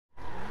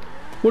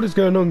What is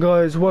going on,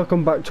 guys?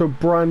 Welcome back to a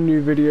brand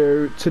new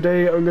video.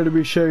 Today I'm going to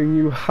be showing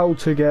you how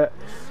to get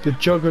the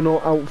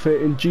Juggernaut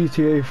outfit in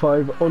GTA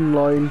 5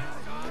 online.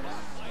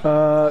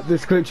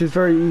 This glitch is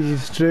very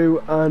easy to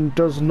do and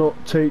does not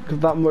take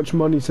that much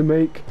money to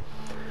make.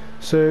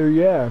 So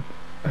yeah,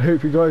 I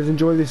hope you guys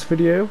enjoy this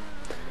video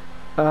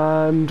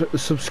and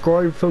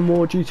subscribe for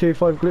more GTA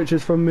 5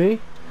 glitches from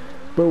me.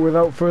 But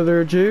without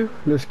further ado,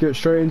 let's get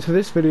straight into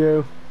this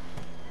video.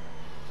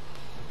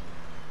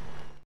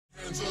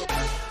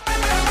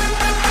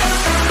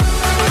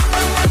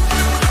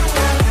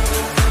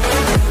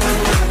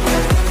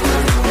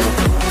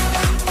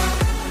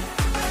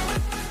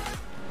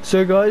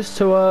 So guys,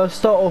 to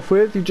start off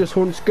with, you just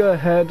want to go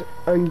ahead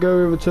and go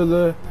over to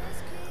the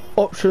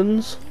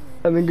options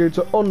and then go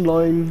to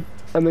online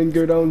and then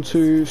go down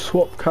to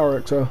swap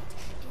character.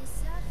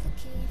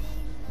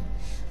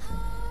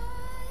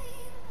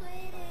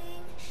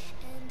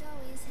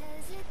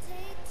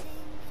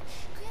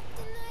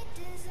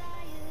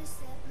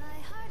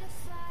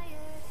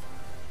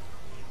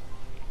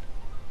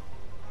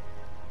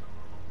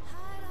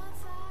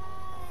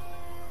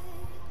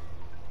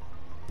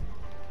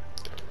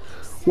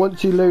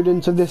 Once you load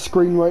into this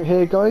screen right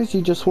here, guys,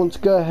 you just want to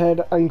go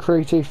ahead and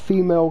create a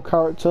female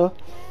character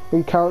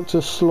in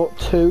character slot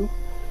 2,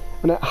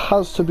 and it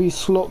has to be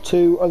slot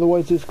 2,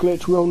 otherwise this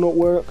glitch will not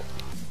work.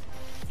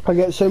 I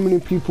get so many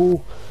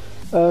people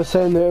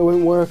saying that it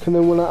won't work, and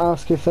then when I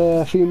ask if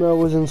their female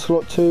was in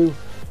slot 2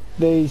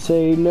 they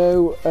say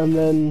no, and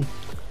then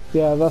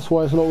yeah, that's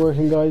why it's not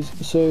working, guys.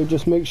 So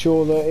just make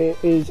sure that it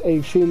is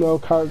a female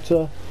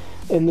character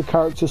in the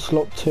character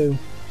slot 2.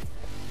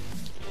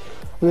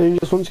 And then you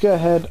just want to go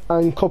ahead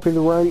and copy the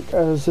rank,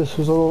 as this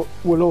will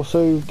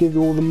also give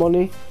you all the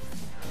money,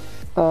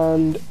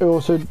 and it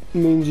also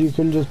means you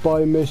can just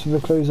buy most of the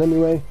clothes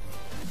anyway.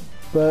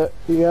 But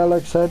yeah,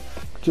 like I said,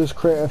 just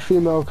create a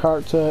female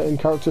character in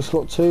character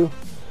slot 2.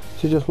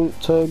 So you just want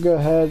to go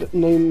ahead,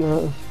 name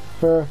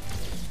her,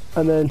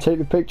 and then take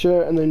the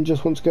picture, and then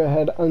just want to go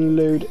ahead and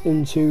load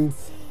into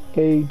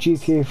a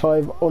GTA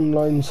 5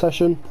 online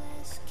session.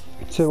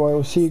 So I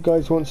will see you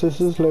guys once this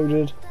is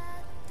loaded.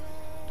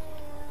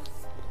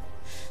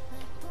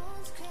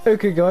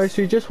 Okay guys,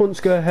 so you just want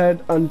to go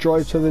ahead and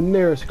drive to the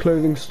nearest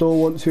clothing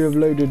store once you have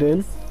loaded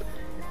in.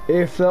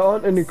 If there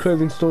aren't any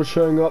clothing stores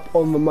showing up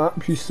on the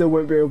map, you still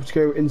won't be able to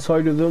go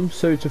inside of them.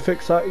 So to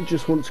fix that, you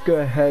just want to go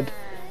ahead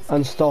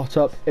and start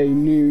up a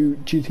new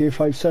GTA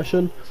 5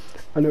 session,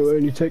 and it will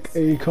only take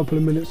a couple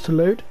of minutes to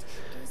load.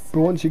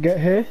 But once you get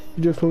here,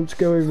 you just want to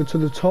go over to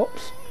the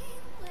tops,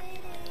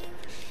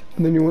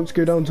 and then you want to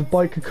go down to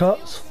biker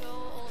cuts,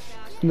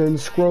 and then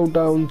scroll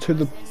down to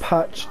the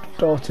patched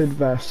darted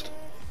vest.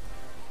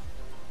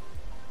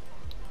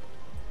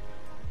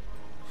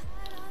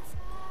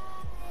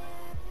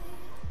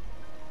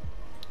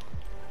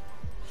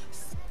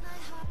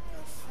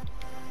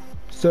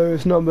 So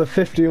it's number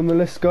 50 on the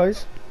list,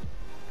 guys.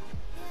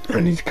 I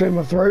need to clear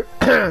my throat.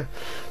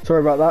 Sorry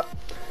about that.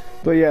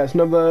 But yeah, it's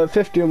number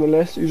 50 on the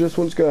list. You just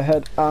want to go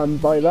ahead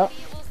and buy that.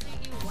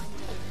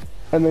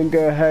 And then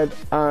go ahead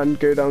and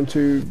go down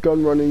to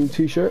gun running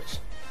t-shirts.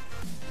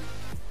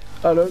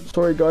 Oh no,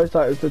 sorry guys,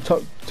 that is the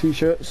tuck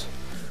t-shirts.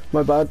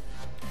 My bad.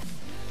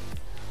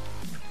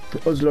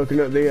 I was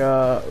looking at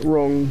the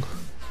wrong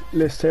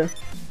list here.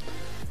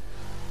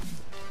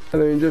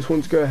 And then you just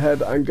want to go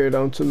ahead and go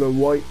down to the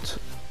white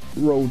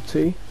rolled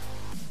tee.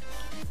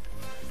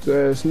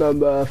 So it's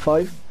number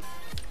 5.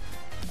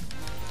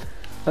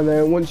 And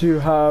then once you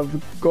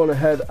have gone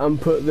ahead and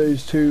put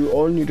those two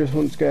on, you just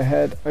want to go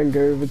ahead and go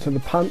over to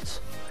the pants,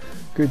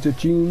 go to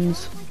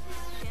jeans,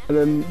 and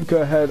then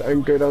go ahead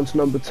and go down to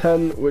number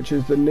 10, which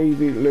is the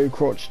navy low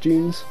crotch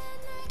jeans,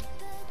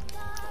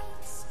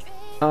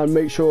 and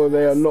make sure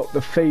they are not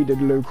the faded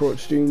low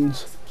crotch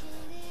jeans,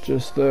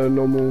 just the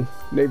normal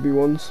navy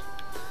ones.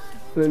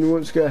 And then you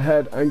want to go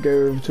ahead and go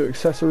over to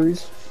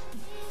accessories.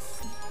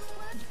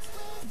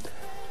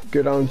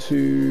 Go down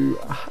to,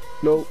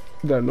 no,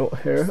 they're not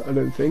here, I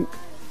don't think.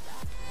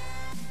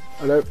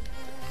 I know.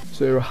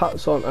 So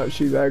hats aren't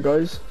actually there,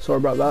 guys. Sorry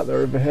about that, they're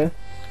over here.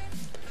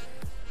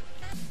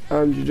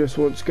 And you just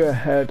want to go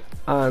ahead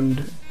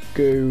and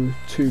go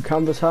to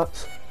canvas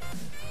hats.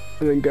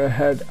 And then go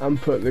ahead and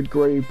put the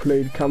grey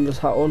plaid canvas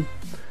hat on,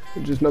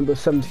 which is number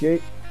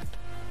 78.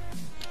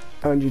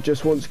 And you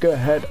just want to go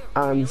ahead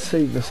and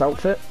save this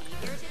outfit.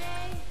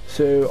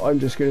 So I'm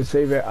just going to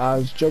save it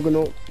as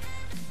Juggernaut.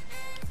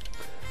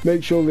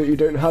 Make sure that you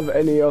don't have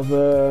any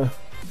other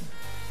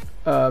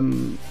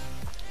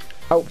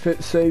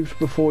outfits saved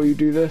before you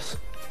do this.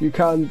 You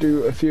can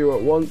do a few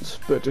at once,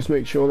 but just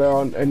make sure there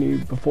aren't any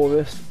before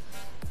this.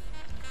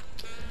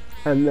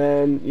 And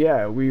then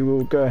yeah, we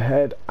will go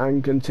ahead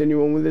and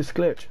continue on with this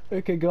glitch.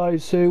 Okay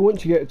guys, so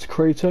once you get to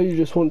creator, you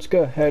just want to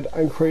go ahead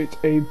and create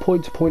a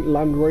point-to-point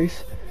land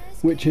race,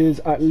 which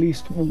is at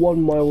least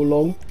 1 mile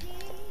long,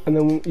 and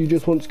then you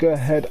just want to go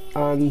ahead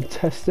and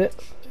test it.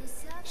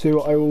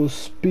 So I will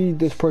speed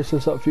this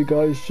process up for you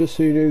guys, just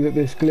so you know that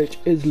this glitch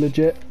is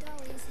legit.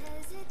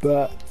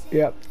 But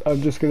yeah,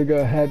 I'm just going to go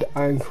ahead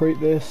and create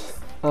this.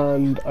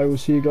 and I will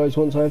see you guys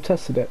once I have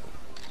tested it.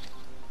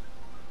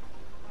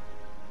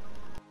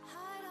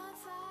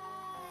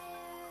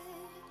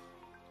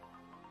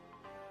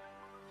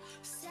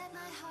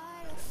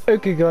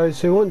 Okay guys,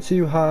 so once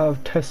you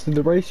have tested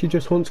the race, you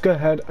just want to go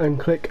ahead and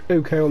click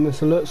OK on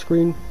this alert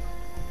screen.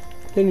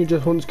 Then you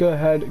just want to go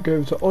ahead, go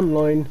over to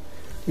online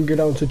and go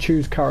down to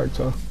choose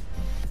character.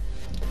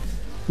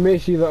 You may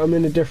see that I'm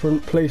in a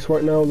different place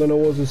right now than I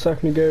was a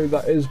second ago.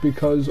 That is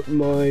because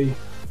it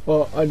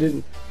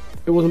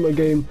wasn't my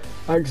game.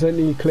 I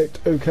accidentally clicked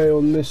OK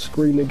on this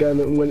screen again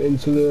and went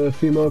into the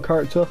female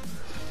character,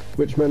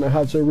 which meant I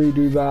had to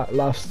redo that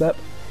last step.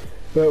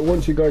 But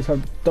once you guys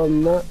have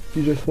done that,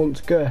 you just want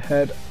to go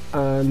ahead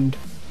and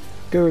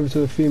go over to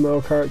the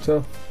female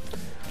character.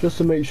 Just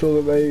to make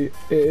sure that it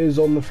is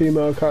on the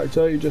female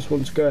character, you just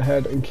want to go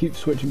ahead and keep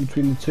switching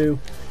between the two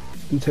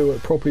until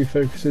it properly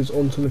focuses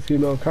onto the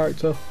female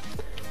character.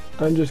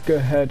 And just go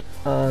ahead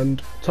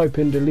and type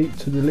in delete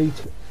to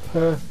delete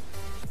her.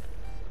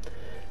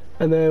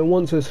 And then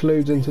once this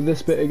loads into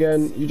this bit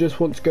again, you just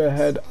want to go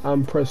ahead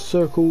and press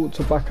circle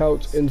to back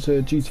out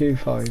into GTA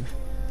 5.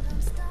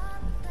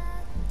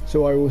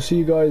 So I will see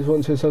you guys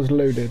once this has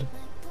loaded.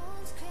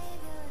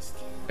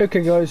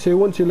 Okay guys, so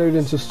once you load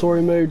into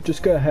story mode,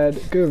 just go ahead,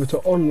 go over to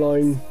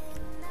online,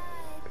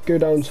 go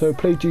down to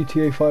play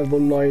GTA 5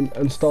 online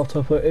and start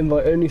up an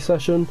invite only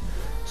session.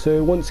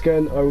 So once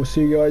again, I will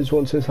see you guys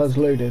once this has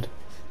loaded.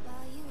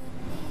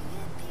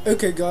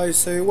 Okay guys,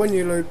 so when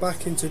you load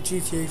back into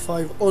GTA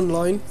 5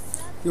 online,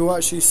 you'll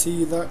actually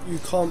see that you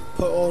can't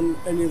put on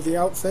any of the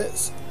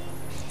outfits.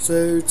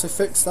 So to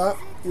fix that,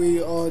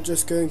 we are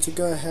just going to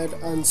go ahead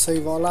and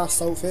save our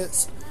last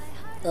outfits.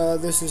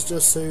 This is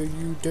just so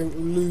you don't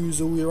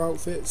lose all your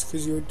outfits,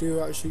 because you do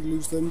actually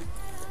lose them,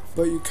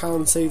 but you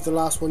can save the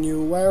last one you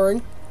were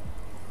wearing.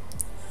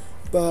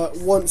 But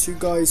once you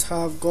guys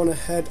have gone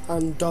ahead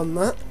and done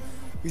that,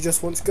 you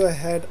just want to go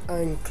ahead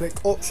and click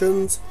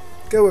options,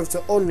 go over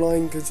to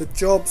online, go to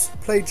jobs,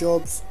 play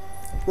jobs,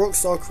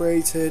 Rockstar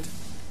created,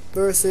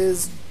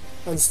 versus,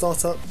 and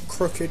start up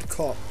Crooked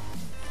Cop.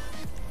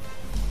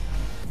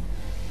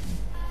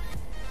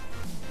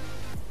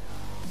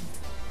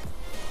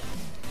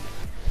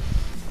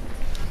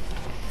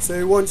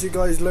 So once you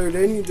guys load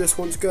in, you just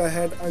want to go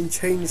ahead and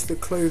change the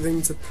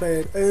clothing to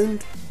player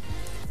owned,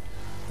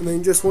 and then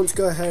you just want to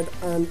go ahead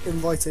and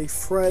invite a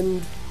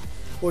friend,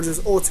 or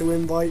just auto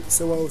invite,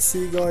 so I will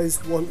see you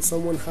guys once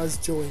someone has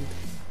joined.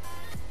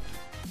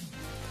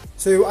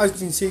 So as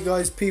you can see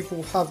guys,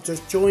 people have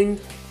just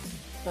joined,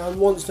 and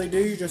once they do,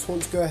 you just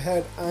want to go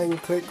ahead and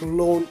click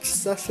launch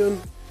session.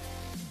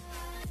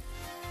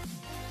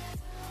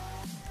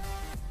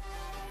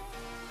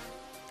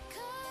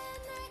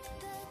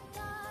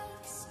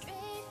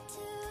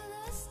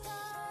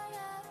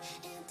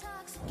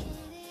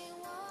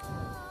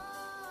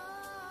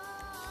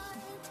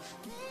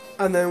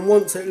 And then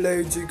once it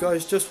loads, you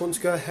guys just want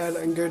to go ahead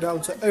and go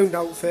down to owned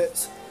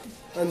outfits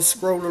and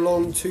scroll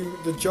along to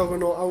the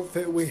Juggernaut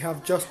outfit we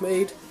have just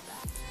made.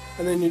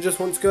 And then you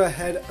just want to go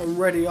ahead and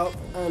ready up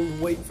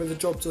and wait for the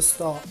job to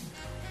start.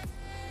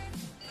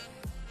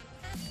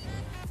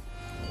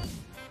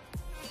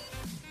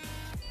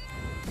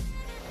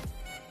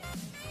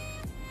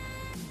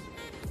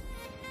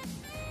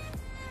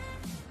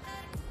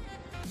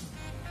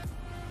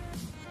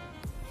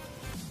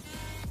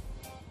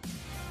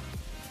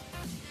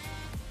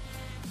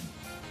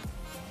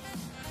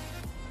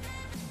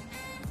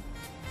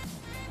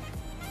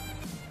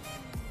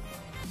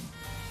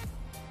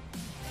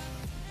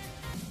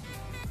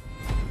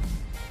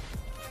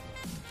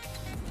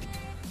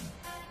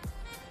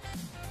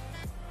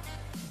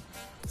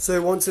 So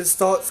once it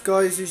starts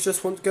guys, you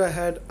just want to go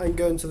ahead and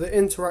go into the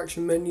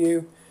interaction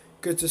menu,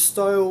 go to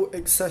style,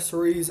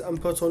 accessories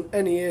and put on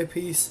any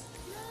earpiece,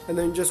 and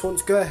then you just want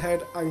to go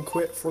ahead and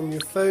quit from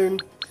your phone.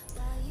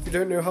 If you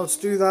don't know how to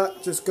do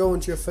that, just go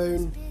onto your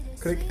phone,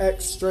 click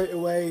X straight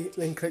away,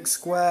 then click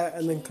square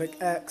and then click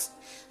X,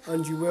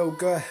 and you will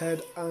go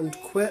ahead and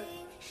quit.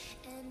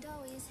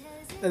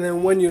 And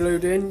then when you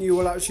load in, you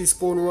will actually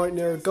spawn right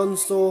near a gun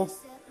store.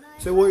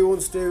 So what you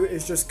want to do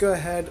is just go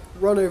ahead,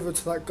 run over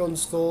to that gun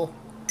store,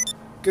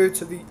 go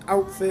to the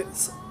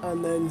outfits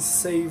and then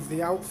save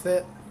the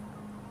outfit.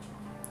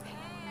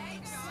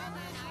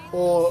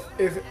 Or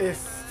if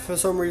for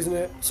some reason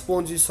it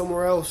spawns you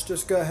somewhere else,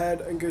 just go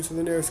ahead and go to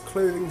the nearest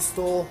clothing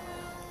store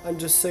and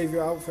just save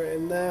your outfit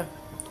in there.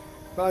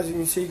 But as you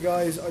can see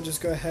guys, I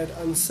just go ahead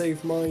and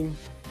save mine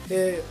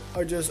here.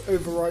 I just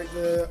overwrite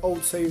the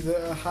old save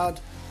that I had,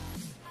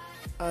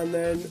 and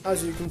then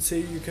as you can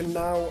see, you can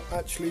now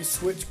actually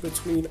switch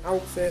between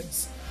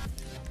outfits,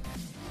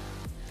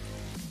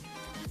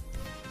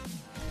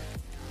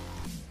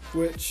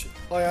 which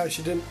I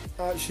actually didn't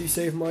actually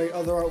save my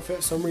other outfit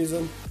for some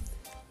reason.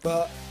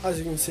 But as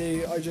you can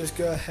see, I just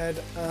go ahead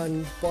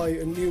and buy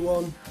a new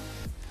one.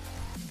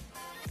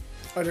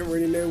 I didn't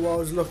really know while I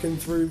was looking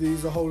through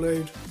these a whole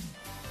load,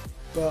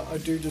 but I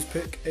do just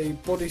pick a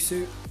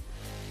bodysuit,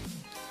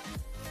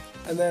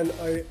 and then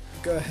I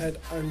go ahead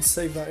and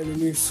save that in a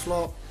new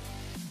slot.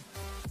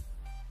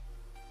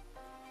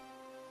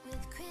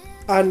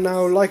 And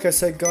now, like I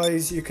said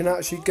guys, you can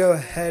actually go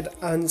ahead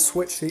and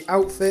switch the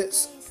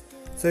outfits.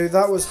 So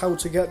that was how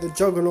to get the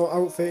Juggernaut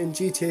outfit in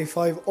GTA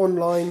 5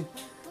 online.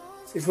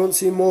 If you want to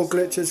see more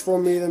glitches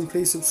from me, then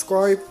please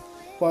subscribe.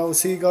 But I will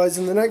see you guys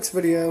in the next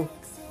video.